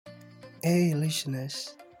Hey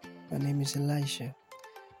listeners, my name is Elisha,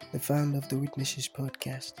 the founder of the Witnesses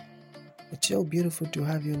podcast. It's so beautiful to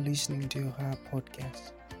have you listening to our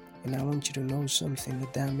podcast, and I want you to know something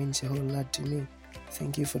that means a whole lot to me.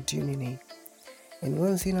 Thank you for tuning in. And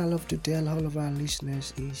one thing I love to tell all of our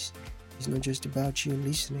listeners is it's not just about you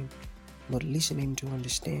listening, but listening to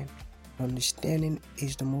understand. Understanding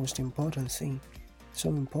is the most important thing, so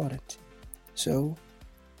important. So,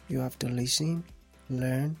 you have to listen,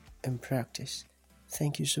 learn, and practice.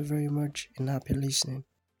 Thank you so very much and happy listening.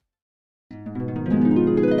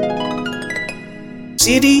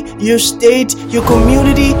 City, your state, your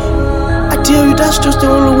community, I tell you that's just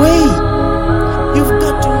the only way. You've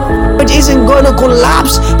got to know. It isn't going to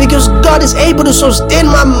collapse because God is able to sustain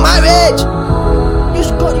my marriage.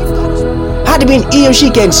 You've got to. Had it been he or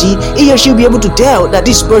she can see, he or she will be able to tell that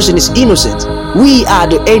this person is innocent. We are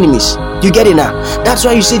the enemies. You get it now? That's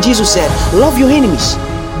why you see Jesus said, love your enemies.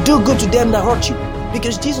 Do good to them that hurt you.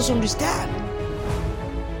 Because Jesus understands.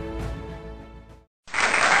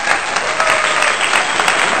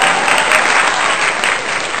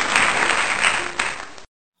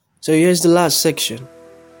 So here's the last section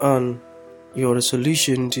on your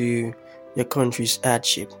solution to your country's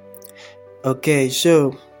hardship. Okay,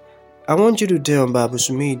 so I want you to turn Bibles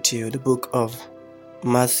with me to the book of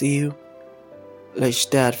Matthew. Let's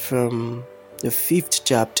start from the 5th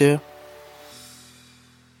chapter.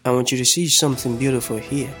 I want you to see something beautiful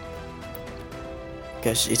here,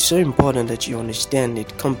 because it's so important that you understand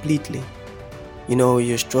it completely. You know,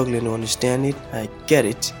 you're struggling to understand it. I get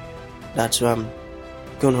it. That's why I'm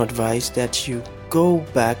going to advise that you go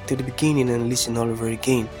back to the beginning and listen all over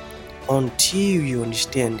again until you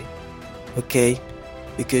understand it. Okay?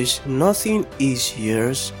 Because nothing is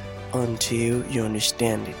yours until you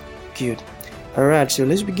understand it. Good. Alright, so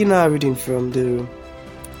let's begin our reading from the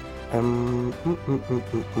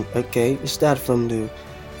okay, let's start from the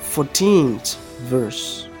 14th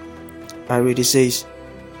verse. I read, it says,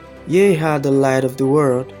 Ye are the light of the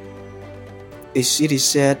world. A city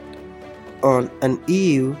set on an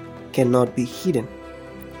hill cannot be hidden.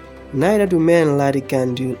 Neither do men light a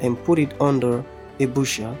candle and put it under a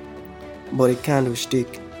bushel, but a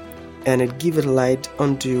candlestick, and it giveth light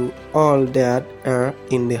unto all that are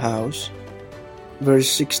in the house. Verse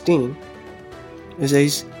 16, it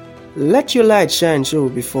says, Let your light shine so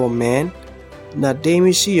before men, that they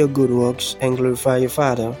may see your good works and glorify your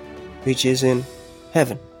Father which is in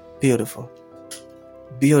heaven. Beautiful.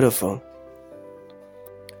 Beautiful.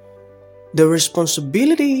 The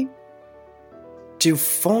responsibility to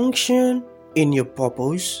function in your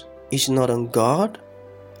purpose is not on God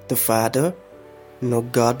the Father, nor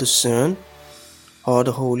God the Son, or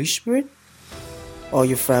the Holy Spirit, or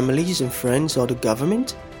your families and friends, or the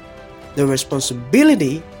government. The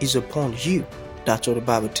responsibility is upon you. That's what the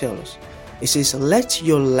Bible tells us. It says, let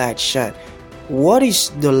your light shine. What is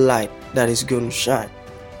the light that is going to shine?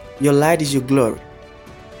 Your light is your glory.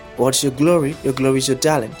 What's your glory? Your glory is your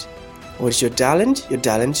talent. What is your talent? Your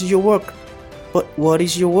talent is your work. But what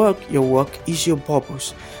is your work? Your work is your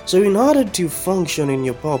purpose. So in order to function in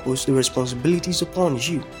your purpose, the responsibility is upon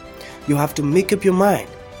you. You have to make up your mind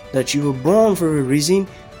that you were born for a reason,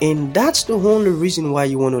 and that's the only reason why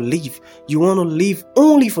you want to live. You want to live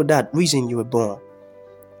only for that reason you were born.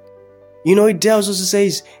 You know, it tells us, it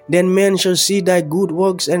says, then men shall see thy good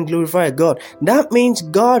works and glorify God. That means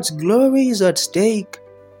God's glory is at stake.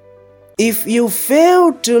 If you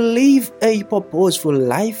fail to live a purposeful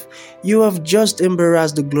life, you have just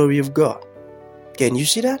embarrassed the glory of God. Can you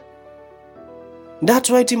see that? That's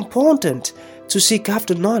why it's important to seek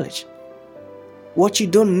after knowledge. What you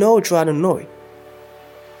don't know, try to know it.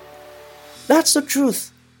 That's the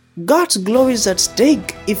truth. God's glory is at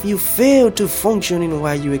stake if you fail to function in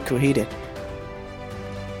why you were created.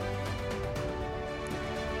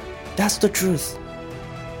 That's the truth.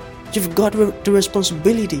 You've got the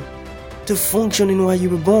responsibility to function in why you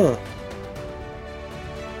were born.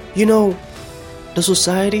 You know, the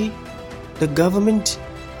society, the government,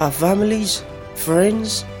 our families,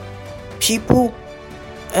 friends, people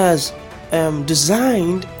has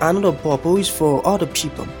designed another purpose for other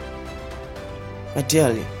people. I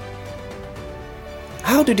tell you.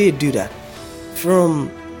 How do they do that?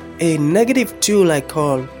 From a negative tool I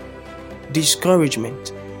call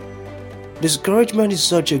discouragement. Discouragement is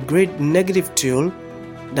such a great negative tool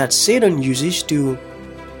that Satan uses to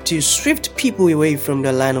shift people away from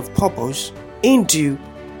the line of purpose into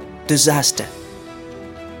disaster.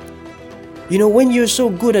 You know, when you're so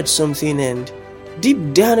good at something and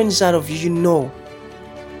deep down inside of you, you know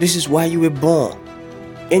this is why you were born,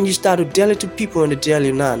 and you start to tell it to people and they tell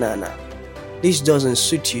you, nah, this doesn't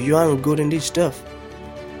suit you, you aren't good in this stuff.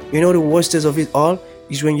 You know the worst of it all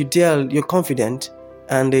is when you tell you're confident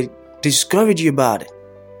and they discourage you about it.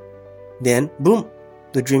 Then, boom,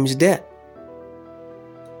 the dream is dead.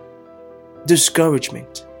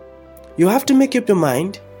 Discouragement. You have to make up your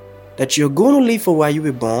mind that you're going to live for why you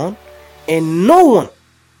were born, and no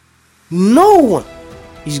one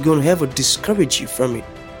is going to ever discourage you from it.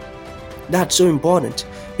 That's so important,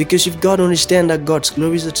 because you've got to understand that God's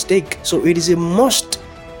glory is at stake. So it is a must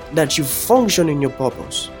that you function in your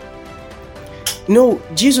purpose. You know,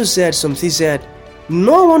 Jesus said something. He said,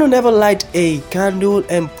 no one will ever light a candle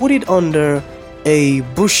and put it under a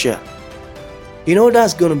bushel. You know,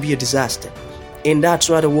 that's going to be a disaster. And that's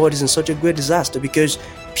why the world is in such a great disaster, because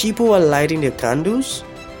people are lighting their candles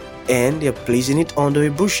and they're placing it under a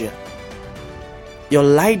bushel. Your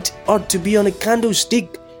light ought to be on a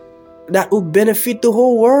candlestick that will benefit the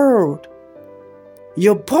whole world.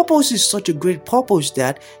 Your purpose is such a great purpose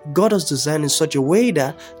that God has designed in such a way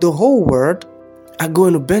that the whole world are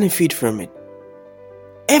going to benefit from it.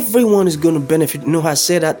 Everyone is going to benefit. You know, I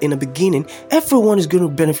said that in the beginning. Everyone is going to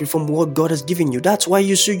benefit from what God has given you. That's why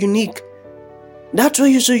you're so unique. That's why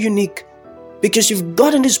you're so unique. Because you've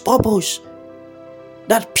gotten this purpose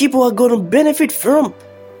that people are going to benefit from.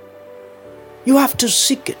 You have to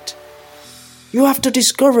seek it. You have to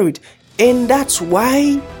discover it. And that's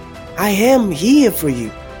why I am here for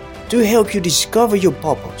you, to help you discover your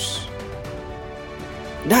purpose.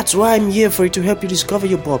 That's why I'm here for you, to help you discover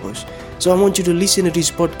your purpose. So I want you to listen to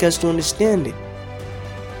this podcast to understand it.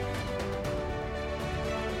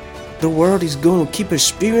 The world is going to keep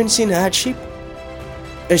experiencing hardship,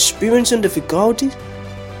 experiencing difficulties,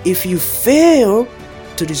 if you fail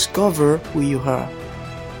to discover who you are.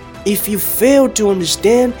 If you fail to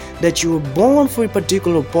understand that you were born for a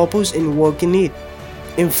particular purpose and work in it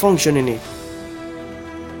and function in it.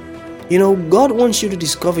 You know, God wants you to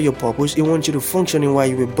discover your purpose. He wants you to function in why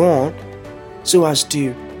you were born, so as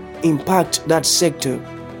to impact that sector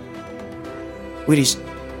with His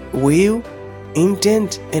will,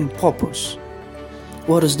 intent, and purpose.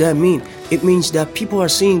 What does that mean? It means that people are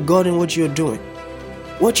seeing God in what you're doing.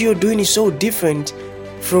 What you're doing is so different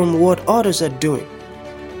from what others are doing.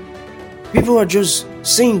 People are just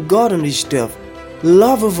seeing God in this stuff.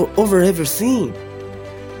 Love over everything.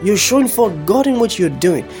 You're showing forth God in what you're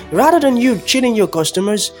doing. Rather than you cheating your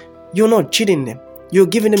customers, you're not cheating them. You're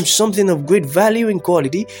giving them something of great value and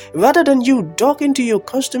quality. Rather than you talking to your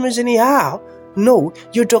customers anyhow, no,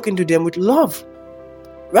 you're talking to them with love.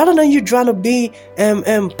 Rather than you trying to be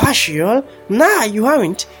partial, nah, you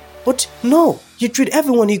aren't. But no, you treat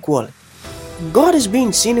everyone equally. God is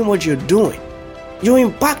being seen in what you're doing. You're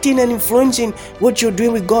impacting and influencing what you're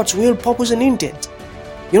doing with God's will, purpose, and intent.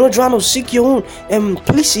 You're not trying to seek your own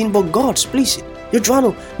pleasing, but God's pleasing. You're trying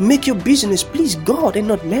to make your business please God and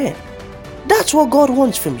not man. That's what God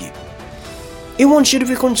wants from you. He wants you to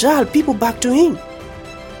reconcile people back to Him.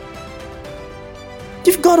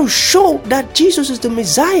 You've got to show that Jesus is the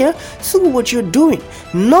Messiah through what you're doing.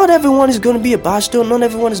 Not everyone is going to be a pastor. Not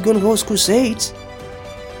everyone is going to host crusades.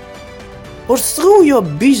 But through your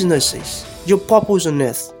businesses, your purpose on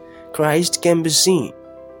earth, Christ can be seen.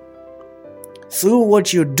 Through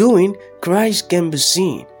what you're doing, Christ can be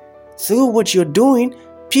seen. Through what you're doing,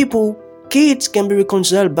 kids can be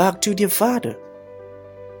reconciled back to their Father.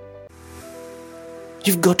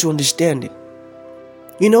 You've got to understand it.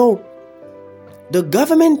 You know, the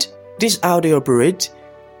government, this is how they operate.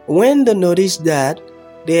 When they notice that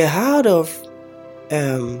they're out of,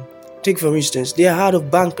 take for instance, they're out of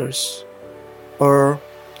bankers, or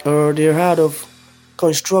they're out of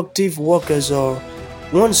constructive workers, or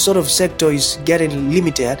one sort of sector is getting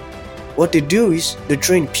limited, what they do is they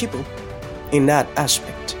train people in that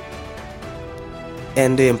aspect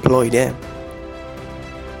and they employ them.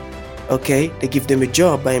 Okay, they give them a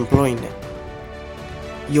job by employing them.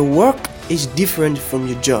 Your work is different from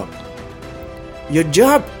your job. Your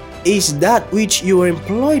job is that which you are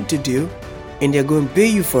employed to do, and they're going to pay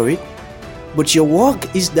you for it. But your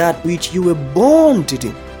work is that which you were born to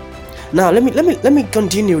do. Now let me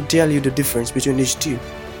continue to tell you the difference between these two.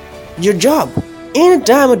 Your job, any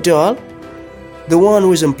time at all, the one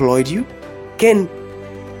who has employed you can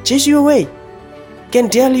chase you away, can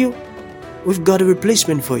tell you, we've got a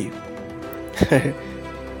replacement for you.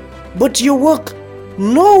 But your work,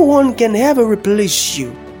 no one can ever replace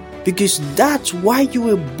you, because that's why you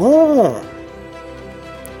were born.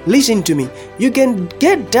 Listen to me, you can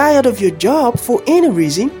get tired of your job for any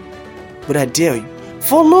reason, but I tell you,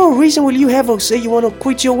 for no reason will you ever say you want to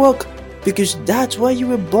quit your work, because that's why you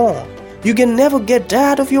were born. You can never get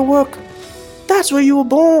tired of your work. That's why you were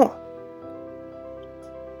born.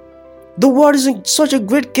 The world is in such a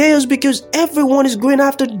great chaos because everyone is going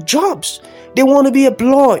after jobs. They want to be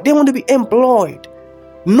employed. They want to be employed.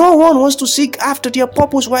 No one wants to seek after their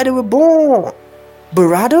purpose while they were born, but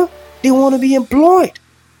rather they want to be employed.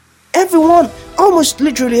 Everyone, almost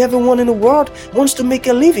literally everyone in the world wants to make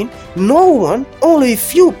a living. No one, only a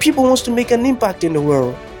few people wants to make an impact in the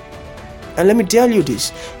world. And let me tell you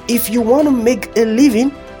this, if you want to make a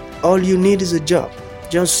living, all you need is a job.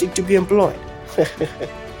 Just seek to be employed.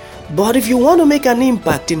 But if you want to make an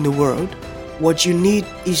impact in the world, what you need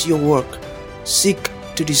is your work. Seek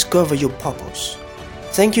to discover your purpose.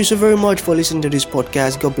 Thank you so very much for listening to this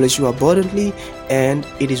podcast. God bless you abundantly, and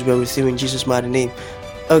it is well with you in Jesus' mighty name.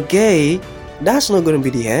 Okay, that's not going to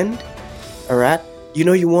be the end. Alright, you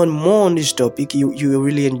know you want more on this topic. You're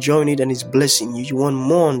really enjoying it and it's blessing you. You want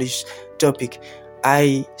more on this topic.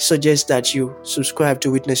 I suggest that you subscribe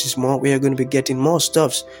to Witnesses More. We are going to be getting more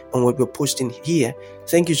stuffs on what we're posting here.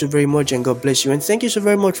 Thank you so very much and God bless you. And thank you so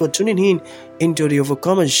very much for tuning in into the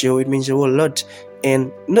Overcomers Show. It means a whole lot.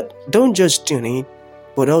 And don't just tune in,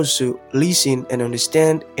 but also listen and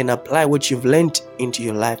understand and apply what you've learned into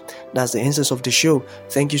your life. That's the essence of the show.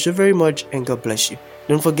 Thank you so very much and God bless you.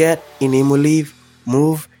 Don't forget, in Him we live,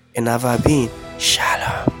 move, and have our being.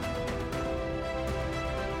 Shalom.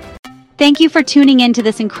 Thank you for tuning in to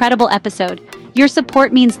this incredible episode. Your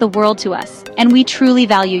support means the world to us, and we truly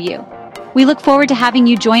value you. We look forward to having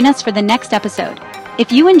you join us for the next episode.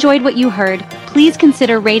 If you enjoyed what you heard, please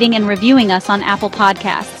consider rating and reviewing us on Apple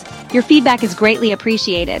Podcasts. Your feedback is greatly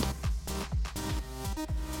appreciated.